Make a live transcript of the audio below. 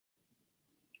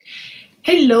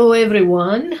Hello,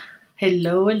 everyone.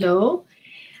 Hello, hello.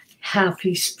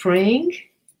 Happy spring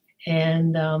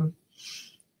and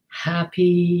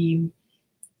happy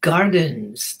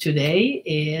gardens. Today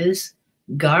is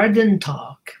Garden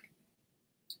Talk.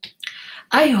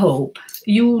 I hope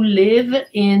you live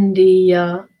in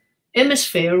the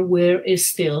hemisphere where it's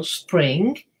still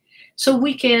spring so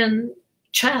we can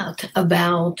chat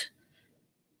about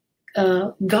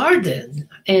garden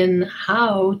and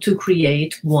how to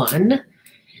create one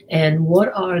and what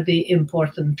are the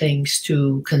important things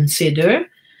to consider.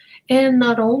 And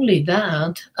not only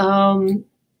that,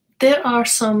 there are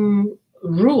some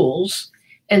rules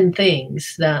and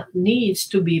things that needs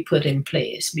to be put in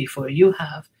place before you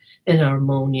have an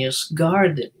harmonious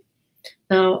garden.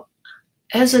 Now,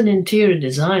 as an interior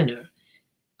designer,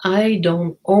 I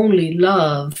don't only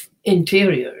love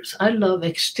interiors, I love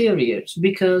exteriors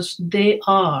because they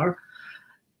are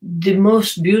the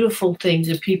most beautiful things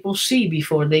that people see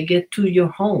before they get to your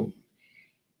home.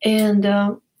 And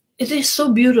it is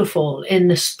so beautiful in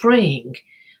the spring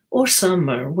or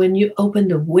summer when you open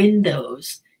the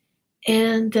windows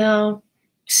and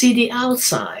see the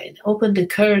outside, open the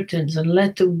curtains and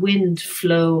let the wind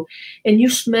flow, and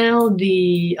you smell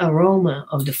the aroma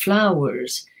of the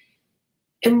flowers.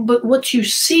 But what you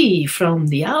see from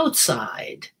the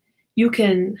outside, you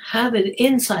can have it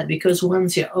inside because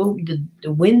once you open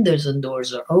the windows and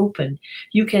doors are open,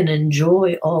 you can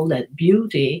enjoy all that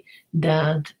beauty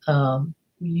that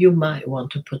you might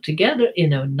want to put together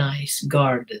in a nice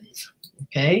garden.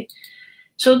 Okay,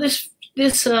 so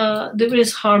there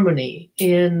is harmony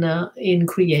in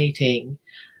creating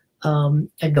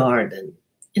a garden,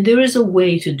 and there is a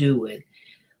way to do it.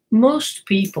 Most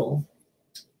people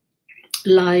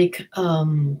like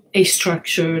a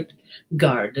structured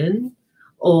garden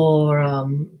or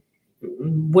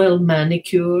well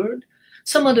manicured.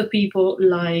 Some other people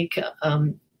like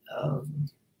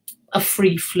a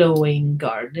free flowing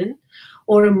garden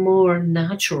or a more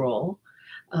natural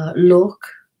look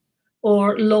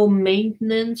or low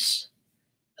maintenance.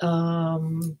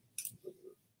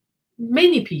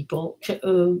 Many people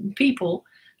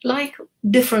like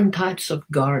different types of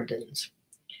gardens.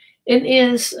 It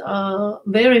is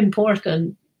very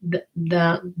important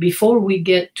that before we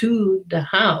get to the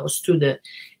house, to the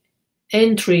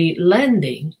entry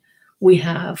landing, we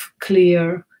have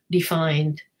clear,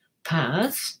 defined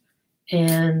paths,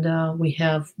 and we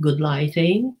have good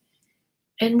lighting,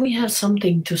 and we have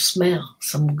something to smell,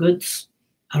 some good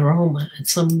aroma, and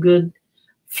some good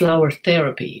flower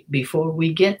therapy before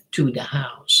we get to the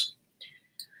house.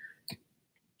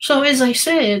 So as I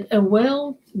said, a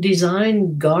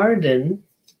well-designed garden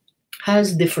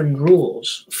has different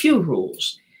rules, a few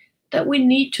rules that we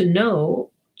need to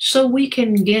know so we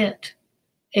can get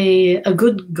a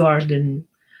good garden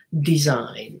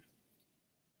design.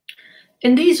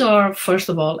 And these are, first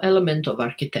of all, element of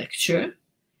architecture,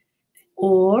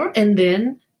 and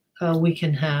then we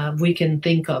can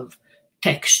think of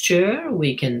texture,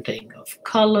 we can think of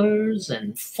colors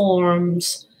and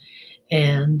forms,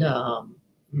 and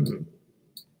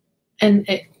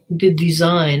the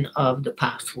design of the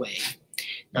pathway.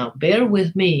 Now, bear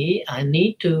with me. I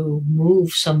need to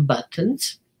move some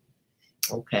buttons.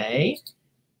 Okay.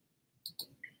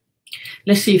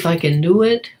 Let's see if I can do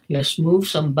it. Let's move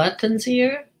some buttons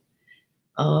here.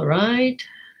 All right.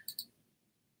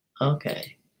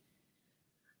 Okay.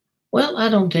 Well, I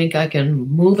don't think I can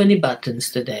move any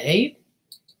buttons today.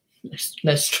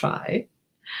 Let's try.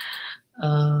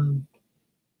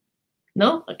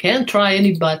 No, I can't try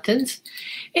any buttons.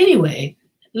 Anyway,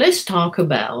 let's talk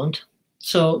about,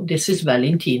 so this is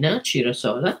Valentina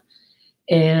Cirasola,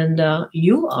 and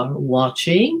you are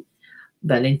watching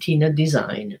Valentina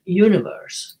Design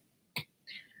Universe.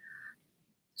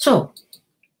 So,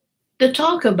 the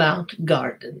talk about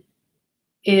garden,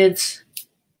 it's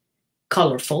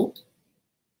colorful,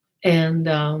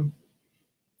 and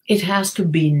it has to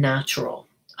be natural.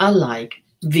 I like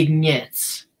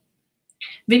vignettes.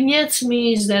 Vignettes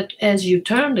means that as you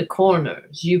turn the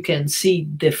corners, you can see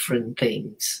different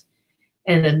things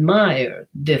and admire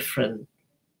different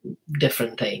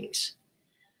things.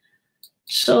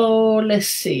 So let's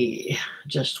see,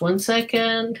 just 1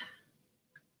 second.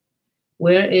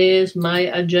 Where is my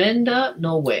agenda?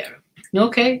 Nowhere.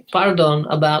 Okay, pardon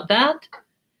about that.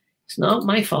 It's not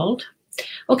my fault.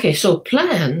 Okay, so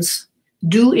plants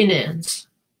do enhance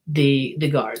the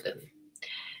garden.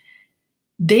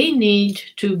 They need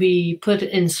to be put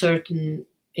in certain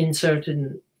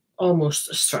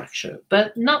almost structure,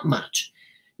 but not much.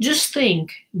 Just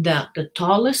think that the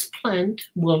tallest plant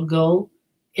will go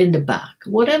in the back,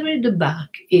 whatever the back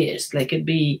is, like it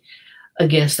be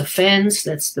against a fence,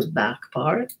 that's the back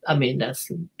part. I mean,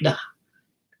 that's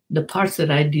the parts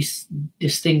that I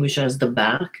distinguish as the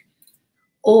back,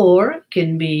 or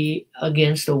can be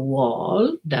against a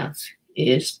wall, that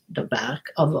is the back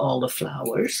of all the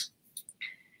flowers.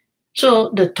 So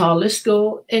the tallest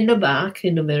go in the back,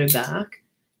 in the very back,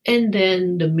 and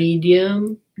then the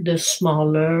medium, the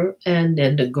smaller, and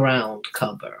then the ground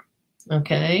cover.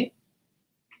 Okay?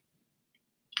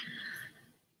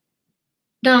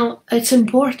 Now, it's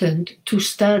important to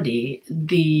study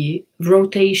the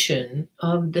rotation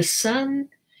of the sun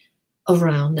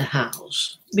around the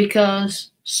house, because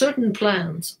certain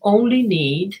plants only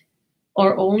need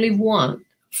or only want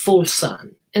full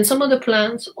sun, and some other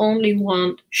plants only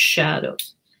want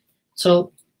shadows.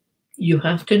 So you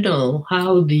have to know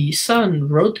how the sun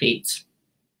rotates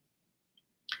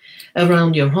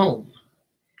around your home.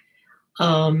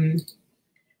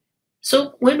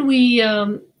 So when we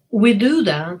do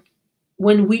that,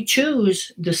 when we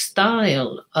choose the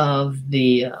style of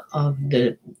the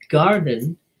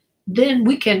garden, then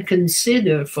we can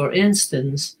consider, for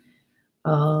instance,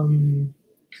 low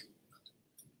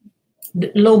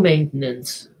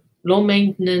maintenance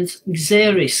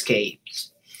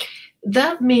xeriscapes.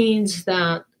 That means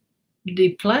that the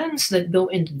plants that go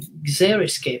into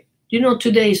xeriscape,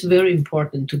 today is very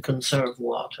important to conserve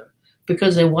water,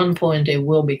 because at one point it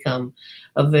will become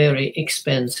a very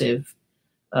expensive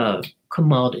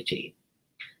commodity.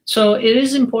 So it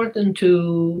is important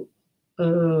to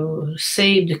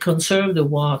conserve the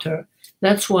water.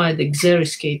 That's why the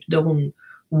xeriscape don't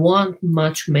want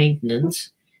much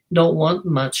maintenance, don't want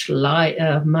much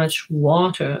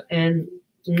water, and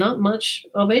not much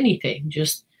of anything.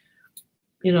 Just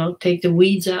take the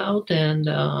weeds out and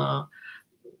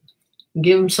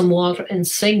give them some water and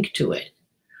sink to it.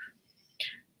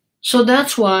 So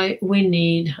that's why we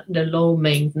need the low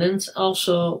maintenance.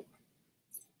 Also,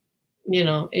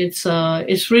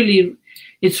 it's really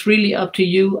up to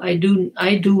you. I do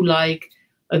like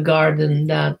a garden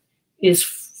that is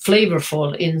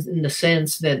flavorful in the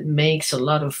sense that makes a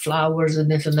lot of flowers and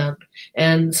this and that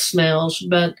and smells,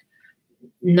 but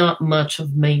not much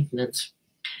of maintenance.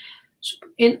 So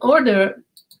in order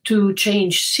to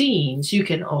change scenes, you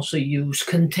can also use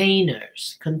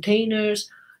containers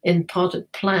and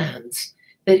potted plants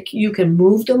that you can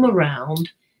move them around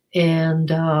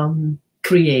and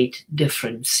create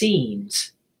different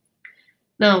scenes.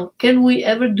 Now, can we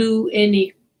ever do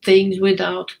any things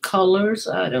without colors?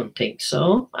 I don't think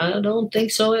so. I don't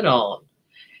think so at all.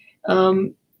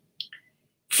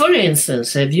 For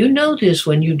instance, have you noticed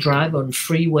when you drive on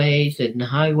freeways and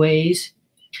highways,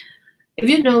 have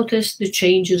you noticed the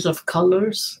changes of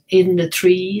colors in the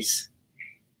trees?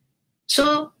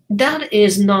 So that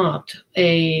is not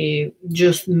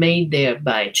just made there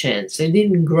by chance. They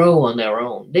didn't grow on their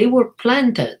own. They were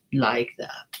planted like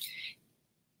that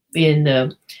in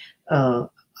a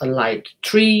light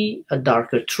tree, a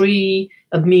darker tree,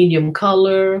 a medium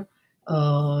color,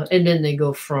 and then they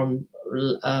go from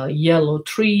a yellow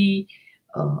tree,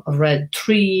 a red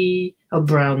tree, a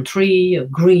brown tree, a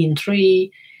green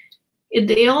tree.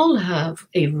 They all have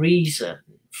a reason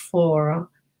for,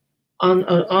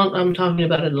 I'm talking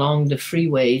about along the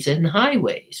freeways and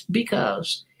highways,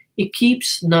 because it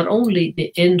keeps not only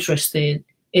the interesting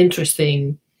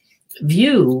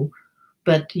view,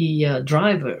 but the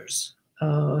drivers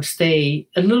stay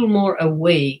a little more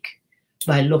awake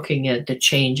by looking at the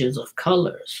changes of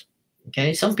colors.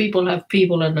 Okay, some people have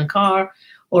people in the car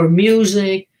or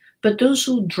music, but those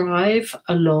who drive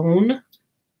alone,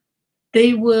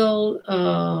 they will.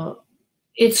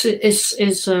 It's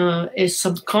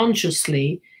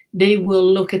subconsciously they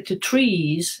will look at the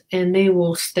trees and they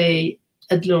will stay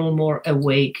a little more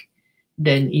awake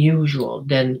than usual,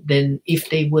 than if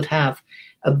they would have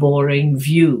a boring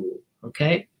view.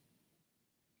 Okay.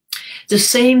 The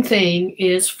same thing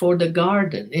is for the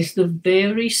garden. It's the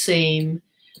very same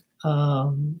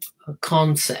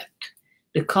concept.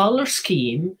 The color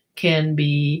scheme can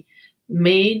be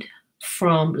made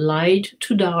from light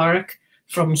to dark,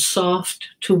 from soft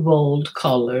to bold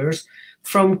colors,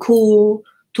 from cool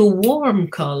to warm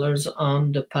colors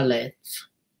on the palette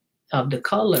of the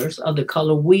colors, of the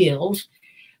color wheels,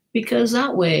 because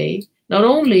that way, not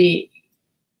only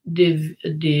the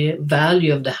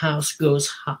value of the house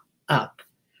goes up,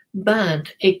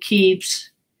 but it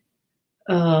keeps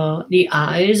the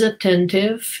eyes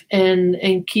attentive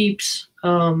and keeps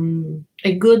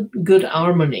a good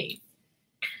harmony.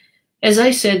 As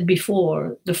I said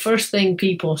before, the first thing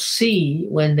people see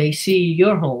when they see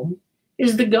your home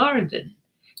is the garden.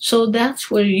 So that's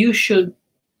where you should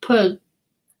put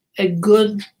a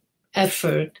good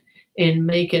effort in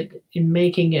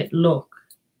making it look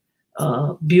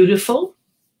beautiful,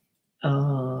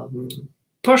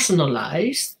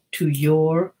 personalized to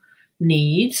your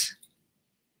needs,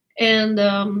 and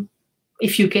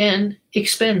if you can,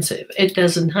 expensive. It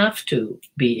doesn't have to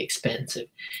be expensive.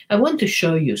 I want to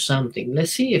show you something.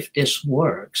 Let's see if this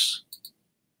works.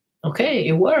 Okay,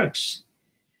 it works.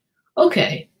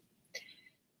 Okay.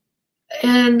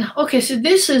 And okay, so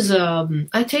this is,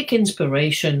 I take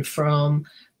inspiration from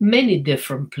many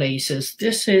different places.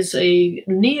 This is a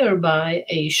nearby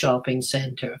a shopping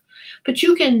center, but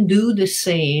you can do the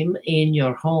same in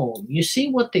your home. You see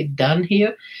what they've done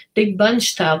here? They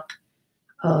bunched up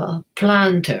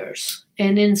planters,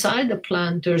 and inside the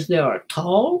planters there are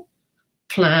tall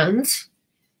plants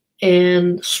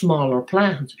and smaller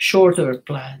plants, shorter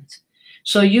plants.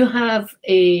 So you have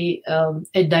a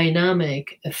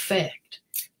dynamic effect.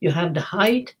 You have the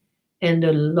height and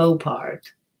the low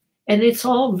part, and it's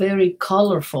all very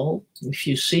colorful. If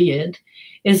you see it,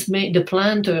 it's made. The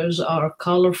planters are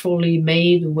colorfully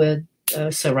made with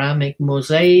ceramic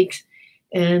mosaics,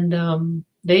 and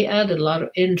they add a lot of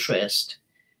interest.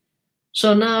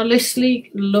 So now let's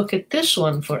look at this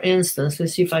one, for instance.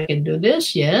 Let's see if I can do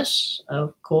this. Yes,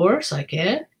 of course I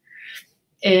can.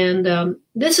 And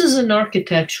this is an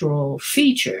architectural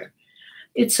feature.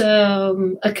 It's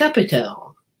a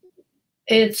capital.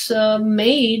 It's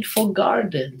made for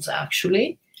gardens,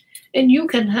 actually. And you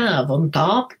can have on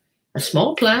top a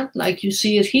small plant like you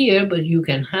see it here, but you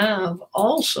can have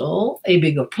also a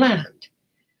bigger plant.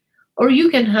 Or you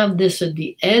can have this at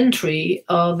the entry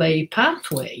of a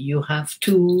pathway. You have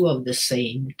two of the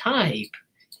same type.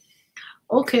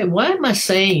 Okay, why am I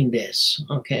saying this?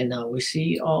 Okay, now we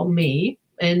see all me.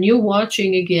 And you're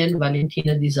watching again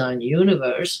Valentina Design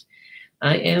Universe.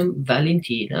 I am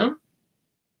Valentina.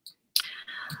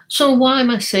 So why am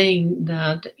I saying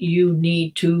that you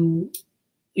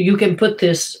can put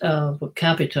this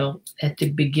capital at the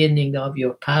beginning of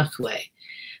your pathway?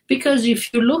 Because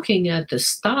if you're looking at the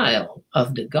style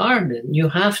of the garden, you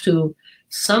have to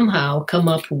somehow come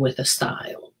up with a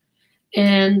style.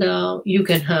 And you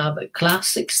can have a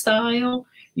classic style.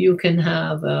 You can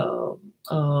have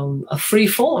a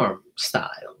free-form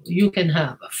style. You can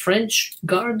have a French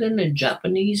garden, a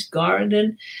Japanese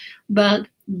garden. But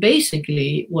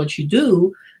basically what you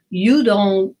do, you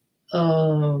don't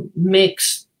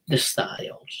mix the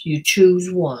styles. You choose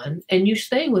one and you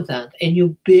stay with that, and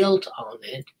you build on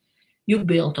it. You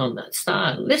build on that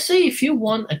style. Let's say if you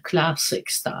want a classic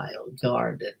style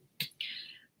garden,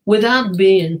 without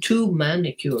being too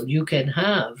manicured, you can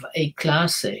have a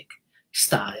classic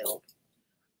style.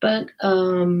 But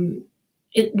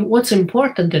what's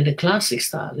important in the classic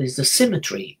style is the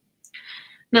symmetry.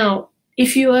 Now,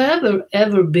 if you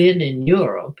ever been in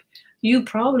Europe, you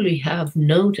probably have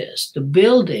noticed the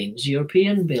buildings,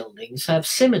 European buildings, have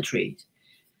symmetry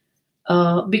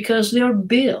because they're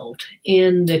built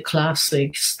in the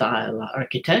classic style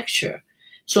architecture.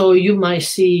 So you might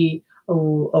see a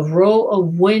row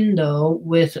of window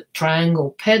with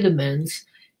triangle pediments,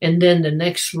 and then the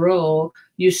next row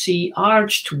you see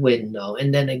arched window,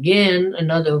 and then again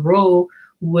another row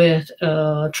with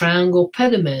a triangle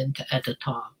pediment at the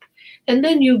top. And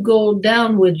then you go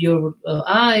down with your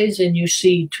eyes and you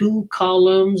see two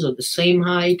columns of the same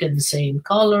height and the same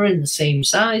color and the same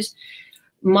size,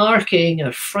 marking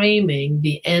or framing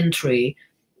the entry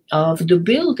of the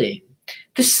building.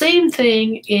 The same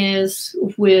thing is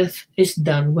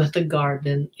done with the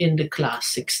garden in the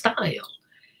classic style.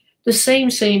 The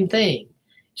same thing.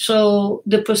 So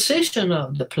the position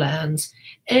of the plants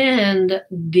and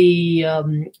the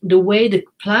way the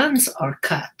plants are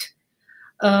cut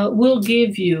will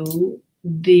give you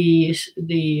the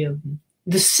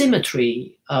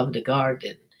symmetry of the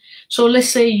garden. So let's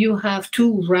say you have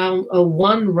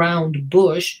one round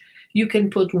bush, you can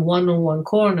put one on one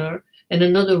corner and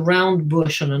another round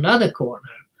bush on another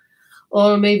corner.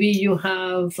 Or maybe you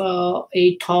have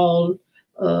a tall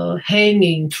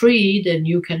hanging tree, then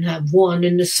you can have one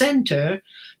in the center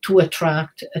to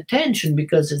attract attention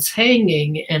because it's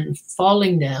hanging and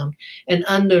falling down, and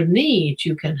underneath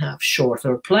you can have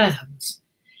shorter plants.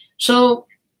 So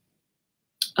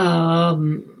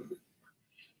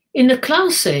in the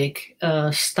classic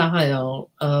style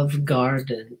of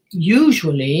garden,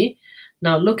 usually,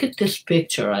 now look at this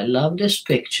picture, I love this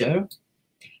picture.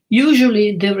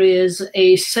 Usually there is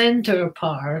a center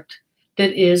part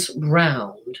that is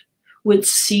round with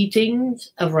seating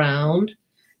around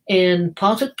and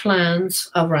potted plants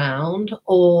around,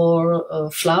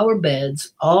 or flower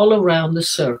beds all around the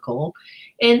circle.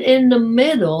 And in the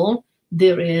middle,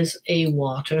 there is a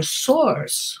water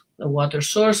source. A water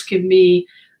source can be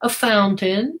a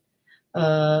fountain,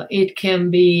 It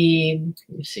can be,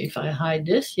 let me see if I hide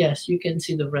this. Yes, you can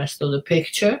see the rest of the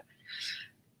picture.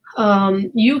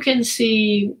 You can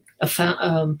see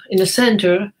in the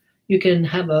center, you can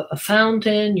have a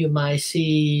fountain. You might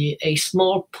see a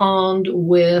small pond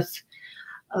with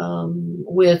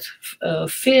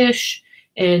fish,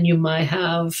 and you might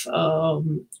have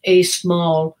a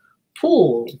small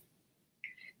pool.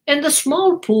 And the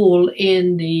small pool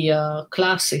in the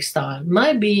classic style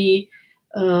might be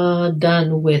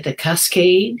done with a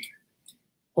cascade,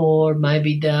 or might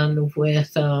be done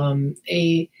with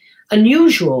a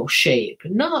unusual shape,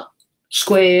 not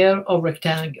square or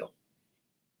rectangle.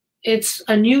 It's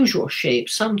unusual shape,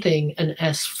 something an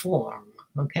S form,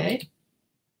 okay?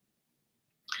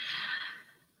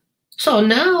 So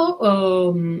now,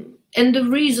 and the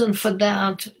reason for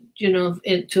that,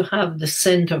 to have the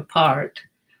center part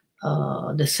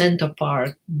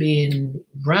being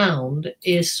round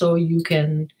is so you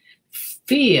can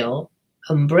feel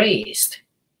embraced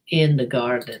in the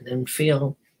garden and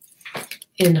feel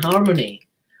in harmony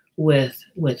with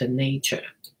the nature.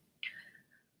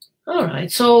 All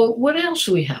right, so what else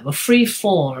do we have? A free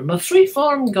form. A free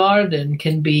form garden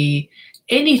can be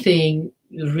anything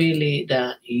really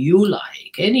that you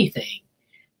like, anything.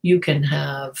 You can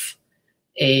have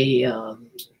a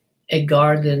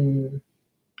garden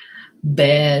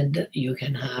bed, you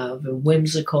can have a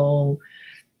whimsical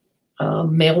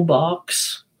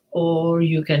mailbox, or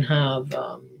you can have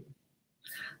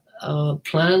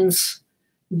plants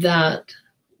that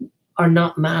are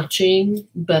not matching,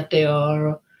 but they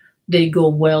go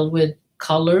well with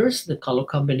colors. The color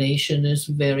combination is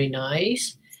very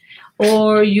nice.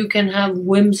 Or you can have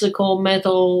whimsical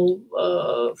metal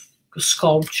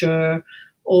sculpture,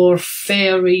 or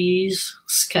fairies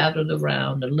scattered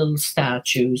around, and little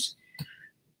statues.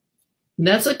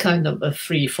 That's a kind of a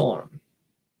free form.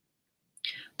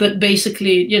 But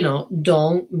basically,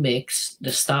 don't mix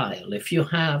the style. If you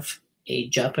have a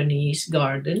Japanese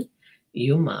garden,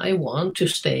 you might want to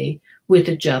stay with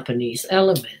a Japanese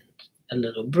element. A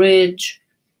little bridge,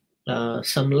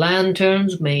 some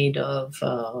lanterns made of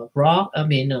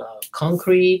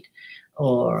concrete,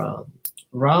 or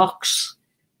rocks,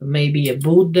 maybe a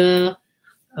Buddha,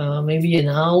 maybe an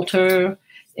altar,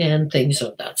 and things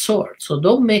of that sort. So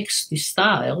don't mix the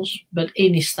styles, but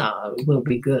any style will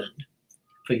be good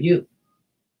for you.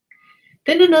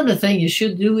 Then another thing you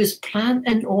should do is plant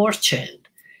an orchard.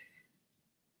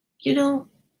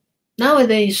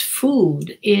 Nowadays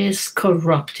food is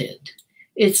corrupted.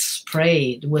 It's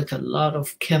sprayed with a lot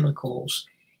of chemicals,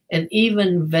 and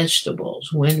even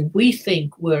vegetables. When we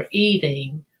think we're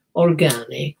eating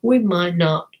organic, we might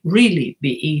not really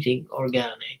be eating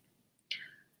organic.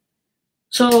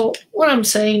 So what I'm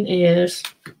saying is,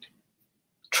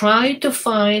 try to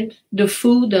find the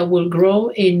food that will grow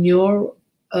in your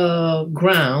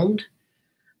ground.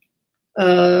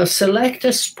 Select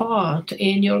a spot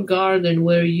in your garden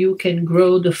where you can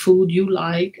grow the food you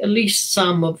like, at least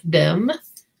some of them,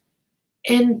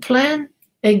 and plant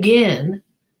again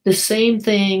the same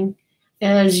thing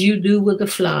as you do with the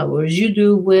flowers, you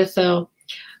do with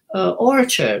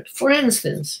orchard. For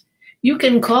instance, you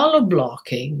can color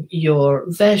blocking your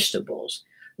vegetables.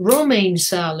 Romaine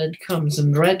salad comes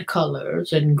in red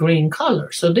colors and green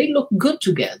colors, so they look good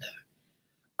together.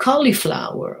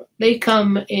 Cauliflower, they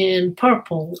come in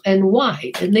purple and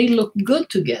white, and they look good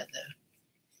together.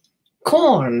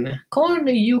 Corn,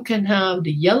 you can have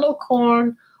the yellow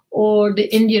corn or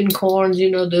the Indian corns,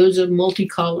 those are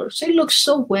multicolors. They look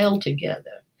so well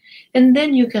together. And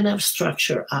then you can have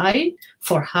structure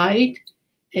for height,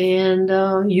 and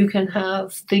you can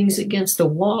have things against the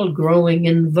wall growing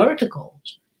in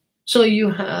verticals. So you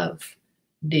have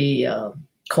the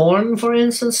corn, for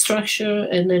instance, structure,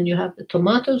 and then you have the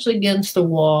tomatoes against the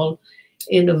wall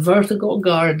in a vertical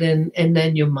garden, and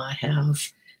then you might have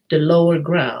the lower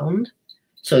ground.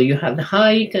 So you have the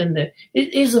height, and it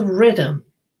is a rhythm,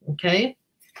 okay?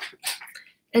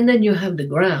 And then you have the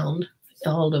ground,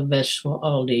 all the vegetables,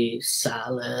 all the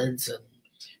salads, and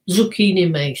zucchini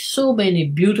makes so many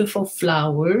beautiful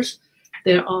flowers.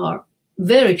 They are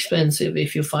very expensive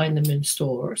if you find them in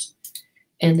stores,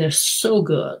 and they're so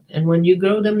good. And when you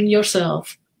grow them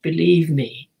yourself, believe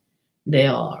me,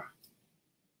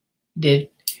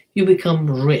 you become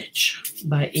rich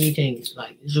by eating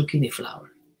like zucchini flower.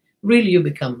 Really, you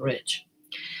become rich.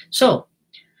 So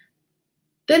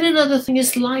then another thing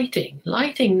is lighting.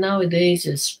 Lighting nowadays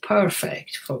is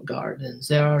perfect for gardens.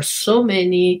 There are so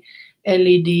many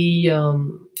LED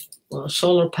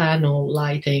solar panel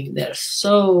lighting. They're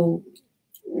so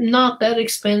not that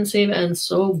expensive and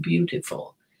so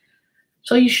beautiful.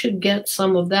 So you should get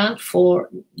some of that. For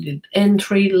the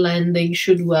entry landing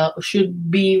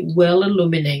should be well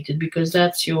illuminated, because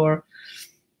that's your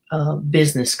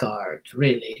business card,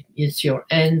 really. It's your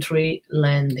entry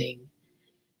landing.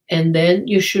 And then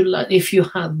you should, if you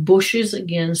have bushes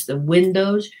against the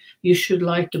windows, you should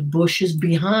light the bushes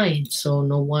behind, so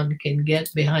no one can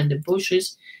get behind the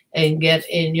bushes and get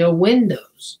in your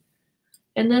windows.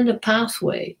 And then the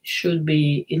pathway should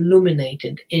be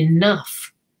illuminated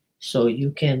enough so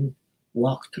you can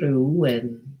walk through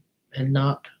and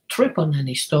not trip on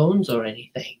any stones or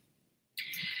anything.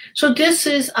 So this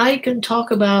is, I can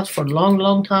talk about for a long,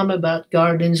 long time about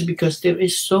gardens, because there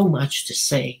is so much to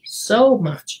say, so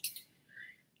much.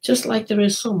 Just like there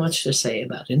is so much to say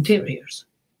about interiors.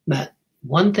 But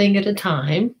one thing at a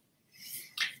time,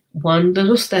 one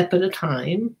little step at a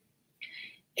time.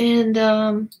 And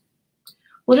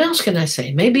what else can I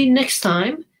say? Maybe next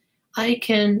time I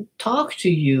can talk to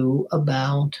you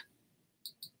about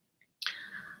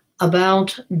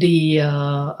the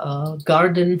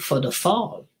garden for the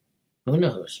fall. Who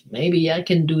knows? Maybe I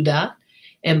can do that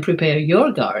and prepare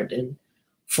your garden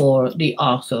for the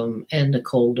autumn and the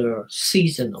colder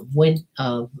season of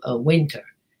winter.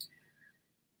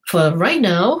 For right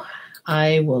now,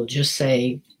 I will just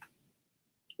say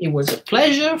it was a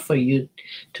pleasure for you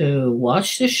to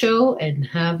watch the show and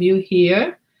have you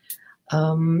here.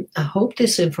 I hope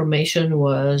this information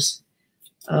was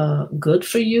good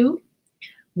for you.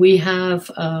 We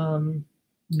have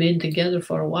been together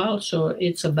for a while, so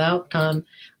it's about time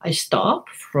I stop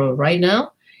for right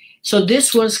now. So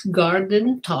this was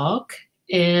Garden Talk,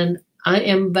 and I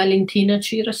am Valentina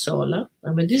Cirasola.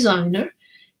 I'm a designer,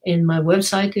 and my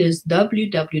website is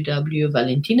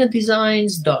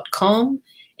www.valentinadesigns.com,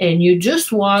 and you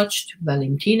just watched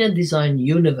Valentina Design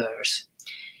Universe.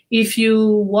 If you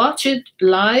watch it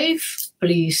live,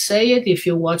 please say it. If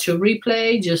you watch a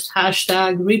replay, just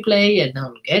hashtag replay, and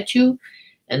I'll get you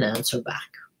an answer back.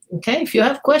 Okay, if you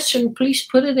have questions, please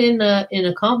put it in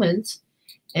a comments,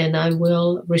 and I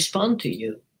will respond to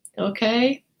you.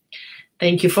 Okay,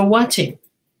 thank you for watching.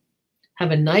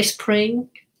 Have a nice spring,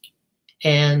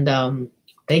 and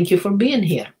thank you for being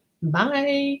here.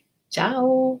 Bye.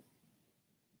 Ciao.